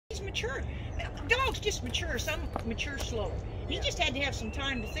mature. Dogs just mature. Some mature slower. He just had to have some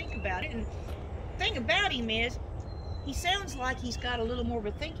time to think about it. And the thing about him is, he sounds like he's got a little more of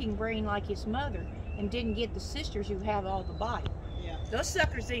a thinking brain like his mother, and didn't get the sisters who have all the body. Yeah. Those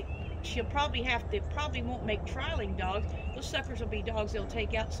suckers, she'll probably won't make trialing dogs. Those suckers will be dogs they'll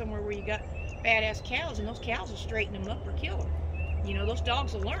take out somewhere where you got badass cows, and those cows will straighten them up or kill them. You know, those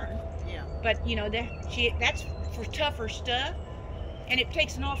dogs will learn. Yeah. But you know, that's for tougher stuff, and it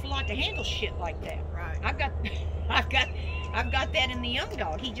takes an awful lot to handle shit like that. Right. I've got that in the young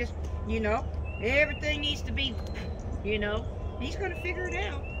dog. He just, you know, everything needs to be, you know, he's gonna figure it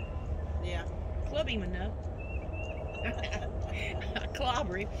out. Yeah. Club him enough.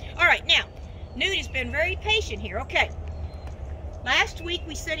 Clobber him. All right, now, Newt has been very patient here. Okay. Last week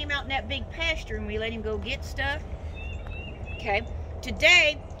we sent him out in that big pasture and we let him go get stuff. Okay.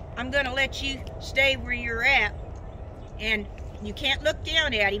 Today, I'm going to let you stay where you're at, and you can't look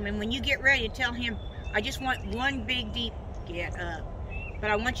down at him, and when you get ready to tell him, I just want one big deep get up. But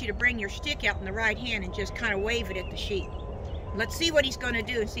I want you to bring your stick out in the right hand and just kind of wave it at the sheep. Let's see what he's going to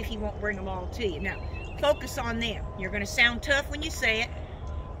do and see if he won't bring them all to you. Now, focus on them. You're going to sound tough when you say it.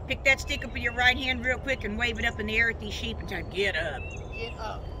 Pick that stick up with your right hand real quick and wave it up in the air at these sheep and tell them, get up. Get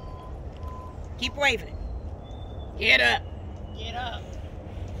up. Keep waving it. Get up. Get up.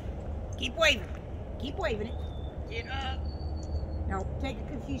 Keep waving it. Keep waving it. Get up. Now, take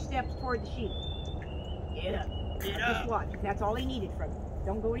a few steps toward the sheep. Get up. Get now, up. just watch. That's all he needed from you.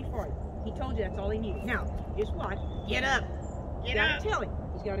 Don't go any farther. He told you that's all he needed. Now, just watch. Get up. Get You up. gotta tell him.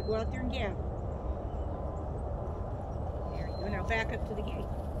 He's got to go out there and gather. There you go. Now back up to the gate.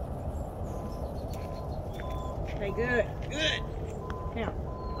 Okay, good. Good. Now,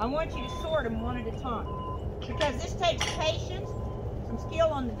 I want you to sort them one at a time, because this takes patience, some skill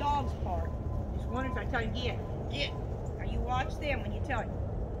on the dog's part. Just one at a time. I tell him, get. Now you watch them when you tell him.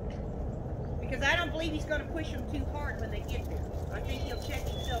 Because I don't believe he's going to push them too hard when they get there. I think he'll check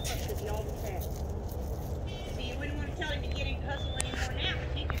himself up because he always has. See, you wouldn't want to tell him to get into hustle anymore now,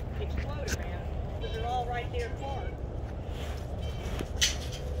 because he just explode around, because they're all right there hard.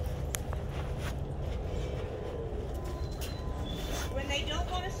 When they don't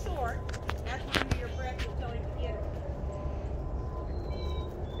want to sort, that's when under your breath you'll tell him to get it.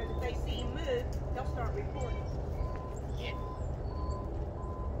 Because if they see him move, they'll start reporting. Get.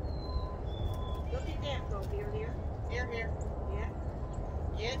 Look at that, go here. Here. Yeah.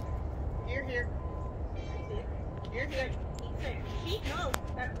 Get. Here. That's it. Here. Keep saying, sheep knows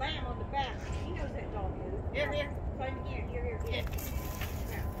that lamb on the back. He knows that dog moves. Here. Tell him again. Here. Get.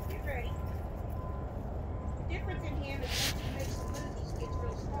 Now, get ready. The difference in him is once he makes a move, he gets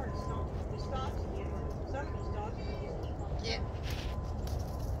real smart and stops. He stops again. Some of these dogs will just keep on. Get.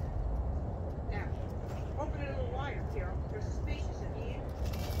 Now, open it a little wider, Carol. They're suspicious of you.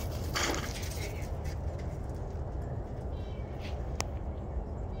 Okay, now.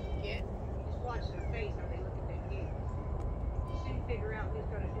 Get. Just watch their face how they look at that gate. You soon figure out who's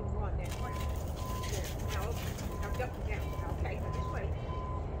going to do what that way. There. Now open it. Now go down. Okay, now this way.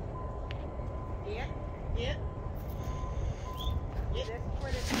 Yeah. Get. This is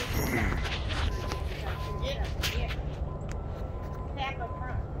where this is. Yeah. Tap up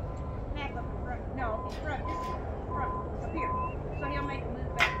front. Tap up in front. No, in front. This is front. Up here. So he'll make a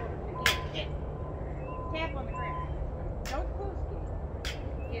move back over to get. Tap on the ground. Don't pull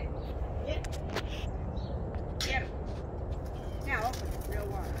skate. Get him. Now open it real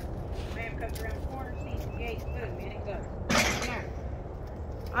wide. Man comes around the corner, sees the gate, boom, in it goes. Now,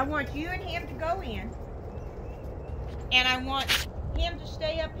 I want you and him to go in, and I want him to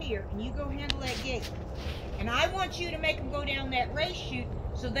stay up here, and you go handle that gate. And I want you to make them go down that race chute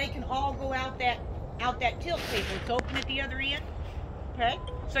so they can all go out that tilt table. It's open at the other end. Okay?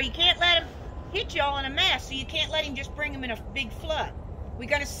 So you can't let him hit y'all in a mass, so you can't let him just bring them in a big flood. We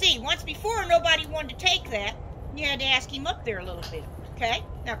gotta see. Once before, nobody wanted to take that. You had to ask him up there a little bit. Okay?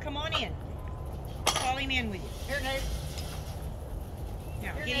 Now come on in. Call him in with you. Here, Nate.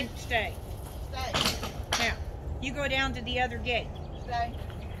 Now Here, get him Nate. to stay. Stay. Now, you go down to the other gate. Stay.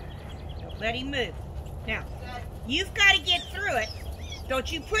 Don't let him move. Now, Stay. you've got to get through it.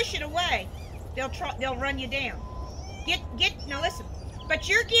 Don't you push it away. They'll run you down. Now listen. But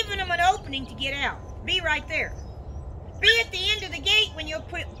you're giving them an opening to get out. Be right there. Be at the end of the gate when you'll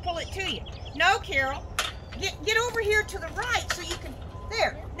pull it to you. No, Carol. Get over here to the right so you can.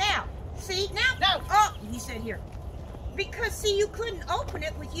 There. Now. See? Now. No. Oh, he said here. Because, see, you couldn't open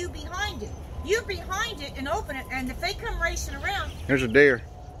it with you behind it. You're behind it and open it, and if they come racing around. There's a deer.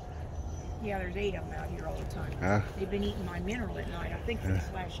 Yeah, there's 8 of them out here all the time. They've been eating my mineral at night. I think since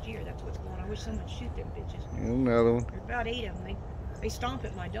last year. That's what's going on. I wish someone would shoot them bitches. Another one. There's about 8 of them. They stomp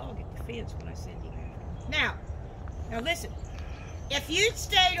at my dog at the fence when I send him out. Now listen. If you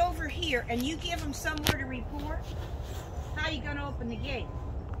stayed over here and you give them somewhere to report, how are you going to open the gate?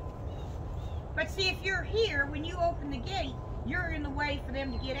 But see, if you're here, when you open the gate, you're in the way for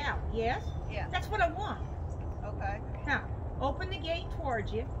them to get out. Yes? Yeah. That's what I want. Okay. Now, open the gate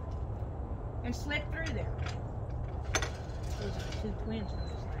towards you and slip through there. Those are the two twins from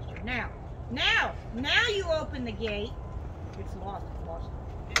this last year. Now you open the gate. It's lost.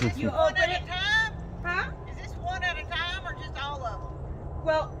 Is this You one open at it. a time? Huh? Is this one at a time or just all of them?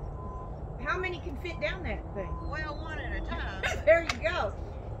 Well, how many can fit down that thing? Well, one at a time. There you go.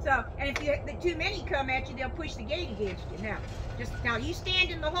 So, and if too many come at you, they'll push the gate against you. Now you stand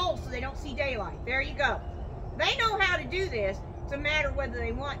in the hole so they don't see daylight. There you go. They know how to do this. It's a matter whether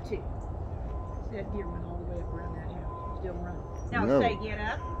they want to. That deer went all the way up around that house. Still running. Now No. say, get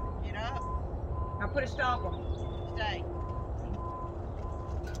up. Get up. Now put a stop on it. Stay.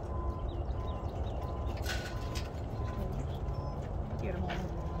 Get them all over.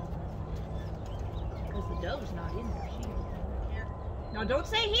 Because the doe's not in there. She is. Here. Now don't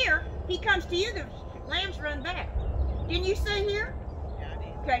say here. He comes to you, the lambs run back. Didn't you say here? Yeah, I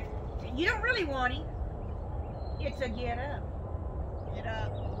did. Okay. You don't really want him. It's a get up. Get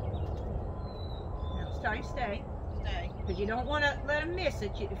up. Now it's time to stay. Stay. Because you don't want to let him miss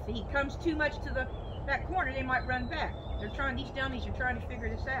it. If he comes too much to that corner, they might run back. These dummies are trying to figure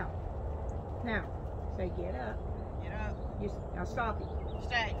this out. Now, say get up. Get up. Now stop him.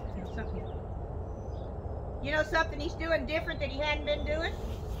 Stay. You know something he's doing different that he hadn't been doing?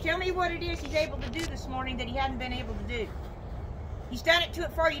 Tell me what it is he's able to do this morning that he hadn't been able to do. He's done it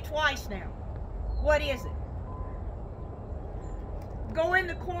for you twice now. What is it? Go in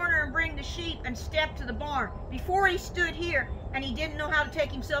the corner and bring the sheep and step to the barn. Before he stood here and he didn't know how to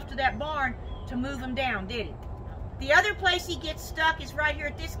take himself to that barn to move him down, did he? The other place he gets stuck is right here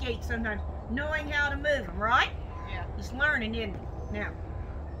at this gate sometimes, knowing how to move him, right? Yeah. He's learning, isn't he? Now,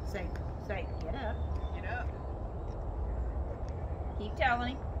 say, get up. Get up. Keep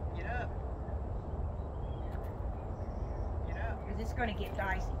telling him. Get up. Get up. Because it's going to get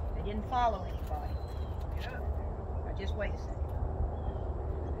dicey. They didn't follow anybody. Get up. Now just wait a second.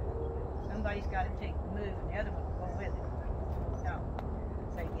 Somebody's got to take the move and the other one will go with it. No.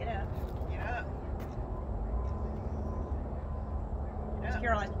 Say, get up. Get up. Get Miss up.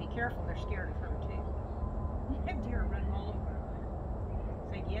 Carol has to be careful. They're scared of her, too. Deer are running all over her.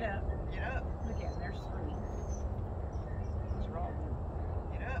 Say, get up. Get up. Look at them. There's three. These are all good.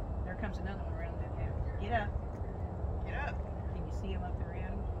 Get up. There comes another one around that house. Get up. Get up. Can you see them up there,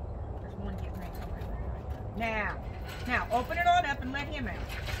 Adam? There's one getting ready to come around that right. Now, open it on up and let him out.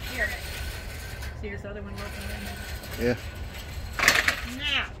 Here. See this other one open there? Yeah.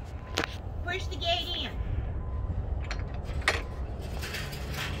 Now, push the gate in.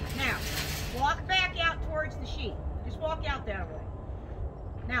 Now, walk back out towards the sheep. Just walk out that way.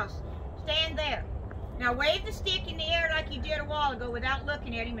 Now, stand there. Now, wave the stick in the air like you did a while ago without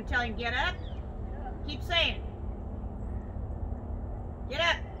looking at him and tell him, get up. Keep saying it. Get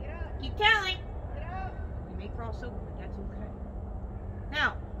up. Get up. Keep telling. Get up. You may cross over, but that's okay.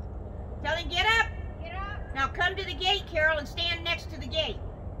 Now, tell him, get up. Get up. Now, come to the gate, Carol, and stand next to the gate.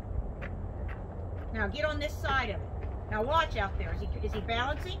 Now, get on this side of it. Now, watch out there. Is he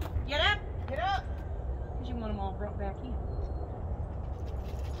balancing? Get up. Get up. Because you want them all brought back in.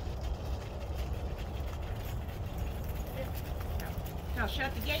 Now,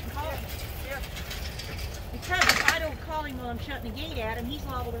 shut the gate and call him. Here. Because if I don't call him while I'm shutting the gate at him, he's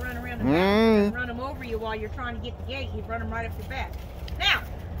liable to run around the house and run him over you while you're trying to get the gate. He'd run him right up your back. Now,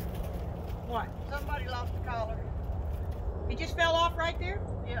 what? Somebody lost the collar. It just fell off right there?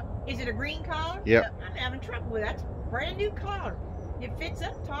 Yep. Is it a green collar? Yep. I'm having trouble with that. It's a brand new collar. It fits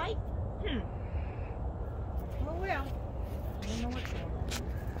up tight. Oh well. I don't know what's going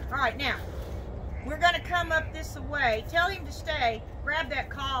on. All right, now we're going to come up this way. Tell him to stay. Grab that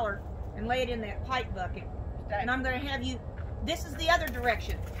collar and lay it in that pipe bucket. Stay. And I'm going to have you. This is the other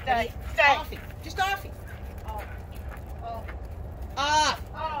direction. Stay. Stay. Off him. Just off him. Off. Off. Off.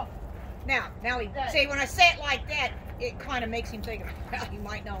 Off. Now he. Stay. See, when I say it like that, it kind of makes him think, well, he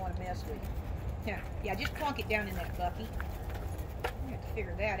might not want to mess with you. Yeah, just plunk it down in that bucket. I have to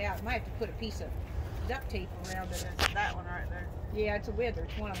figure that out. I might have to put a piece of duct tape around it. That one right there. Yeah, it's a wither.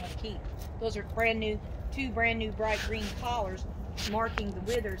 It's one I'm going to keep. Those are two brand new bright green collars marking the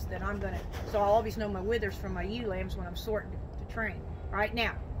withers that I'm going to, so I'll always know my withers from my ewe lambs when I'm sorting to train. All right,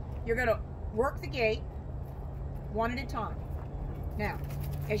 now, you're going to work the gate one at a time. Now,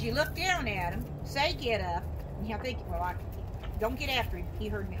 as you look down at him, say get up, and he'll think, well, don't get after him. He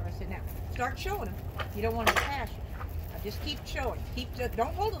heard me when I said, now, start showing him. You don't want him to pass you. Now, just keep showing.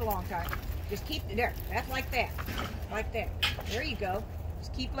 Don't hold it a long time. Just keep it there. That's like that. Like that. There you go.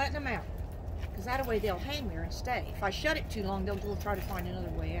 Just keep letting them out. Because that way they'll hang there and stay. If I shut it too long, they'll try to find another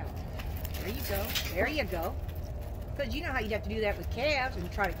way out. There you go. There you go. Because you know how you'd have to do that with calves and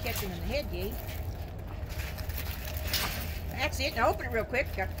try to catch them in the head gate. That's it. Now open it real quick.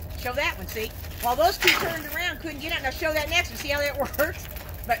 Show that one, see? While those two turned around, couldn't get out. Now show that next one. See how that works?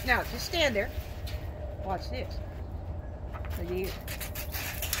 But now, just stand there. Watch this. Woohoo!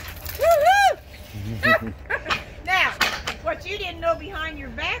 Now, what you didn't know behind your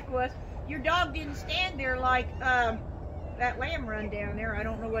back was your dog didn't stand there like that lamb run down there. I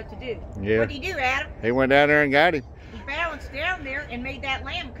don't know what to do. Yeah. What did he do, Adam? He went down there and got him. He balanced down there and made that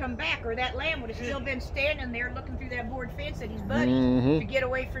lamb come back, or that lamb would have still been standing there looking through that board fence at his buddies to get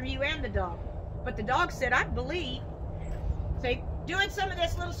away from you and the dog. But the dog said, I believe, say, doing some of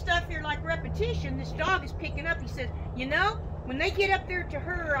this little stuff here like repetition, this dog is picking up. He says, you know, when they get up there to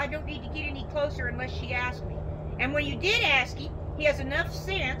her, I don't need to get any closer unless she asks me. And when you did ask him, he has enough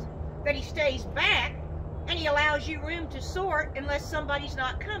sense that he stays back and he allows you room to sort unless somebody's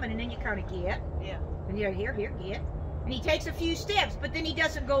not coming, and then you kind of get. Yeah. And you're here, get. And he takes a few steps, but then he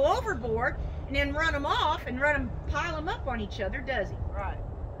doesn't go overboard and then run them off and pile them up on each other, does he? Right.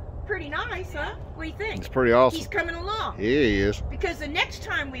 Pretty nice, huh? What do you think? It's pretty awesome. He's coming along. Yeah, he is. Because the next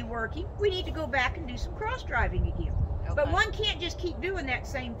time we work him, we need to go back and do some cross-driving again. Okay. But one can't just keep doing that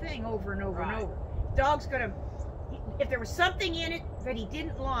same thing over and over and Right. over. Dog's gonna, if there was something in it that he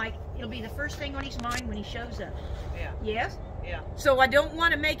didn't like, it'll be the first thing on his mind when he shows up. Yeah. Yes? Yeah. So I don't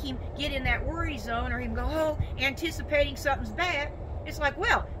want to make him get in that worry zone or him go, oh, anticipating something's bad. It's like,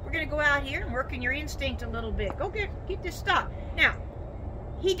 well, we're going to go out here and work in your instinct a little bit. Go get this stopped. Now,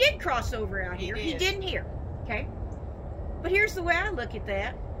 he did cross over out here. He didn't here. Okay? But here's the way I look at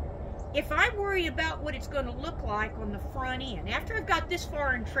that. If I worry about what it's going to look like on the front end, after I've got this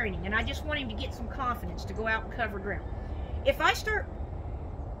far in training and I just want him to get some confidence to go out and cover ground, if I start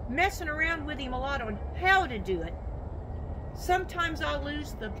messing around with him a lot on how to do it, sometimes I'll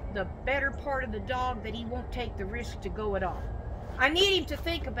lose the better part of the dog that he won't take the risk to go at all. I need him to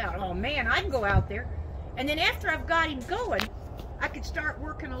think about, oh man, I can go out there. And then after I've got him going, I could start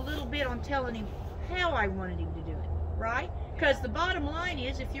working a little bit on telling him how I wanted him to do it, right? Because the bottom line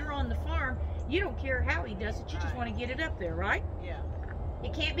is, if you're on the farm, you don't care how he does it, you just want to get it up there, right? Yeah.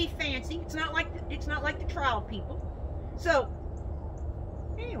 It can't be fancy. It's not like the trial people. So,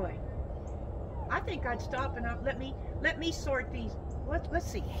 anyway, I think I'd stop and let me sort these.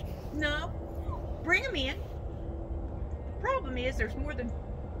 Let's see. No, bring them in. Problem is, there's more than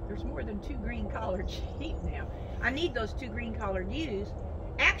 2 green collared sheep now. I need those 2 green collared ewes.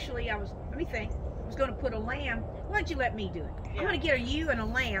 Actually, I was going to put a lamb. Why don't you let me do it? Yeah. I'm going to get a ewe and a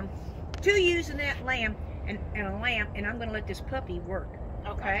lamb, 2 ewes and that lamb, and a lamb, and I'm going to let this puppy work.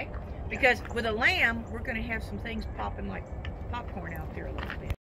 Okay? Because with a lamb, we're going to have some things popping like popcorn out there a little bit.